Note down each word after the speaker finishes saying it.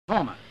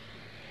Homer.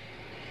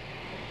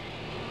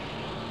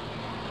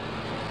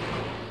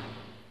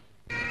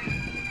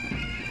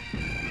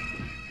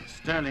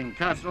 Stirling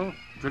Castle,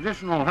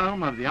 traditional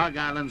home of the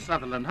Argyll and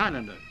Sutherland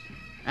Highlanders,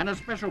 and a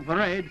special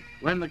parade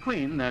when the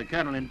Queen, their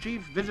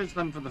Colonel-in-Chief, visits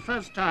them for the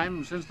first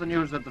time since the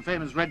news that the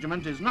famous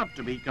regiment is not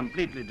to be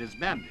completely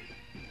disbanded,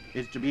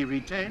 is to be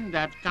retained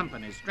at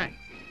company strength.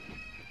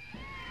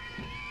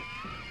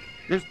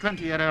 This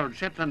 20-year-old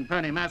Shetland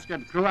pony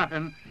mascot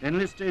Cruapen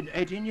enlisted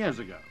 18 years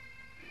ago.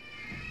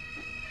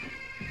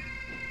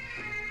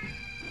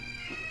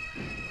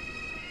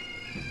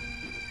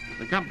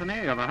 The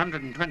company of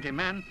 120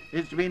 men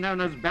is to be known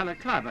as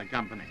Balaclava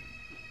Company.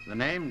 The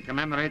name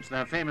commemorates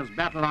their famous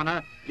battle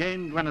honor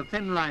gained when a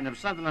thin line of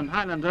Sutherland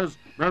Highlanders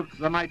broke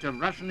the might of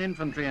Russian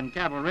infantry and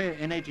cavalry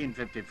in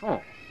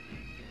 1854.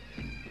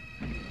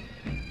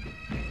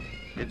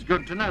 It's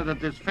good to know that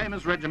this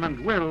famous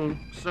regiment will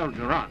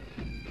soldier on.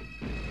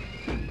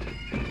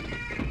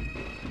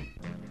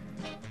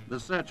 The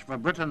search for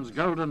Britain's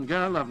golden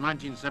girl of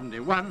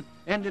 1971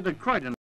 ended at Croydon.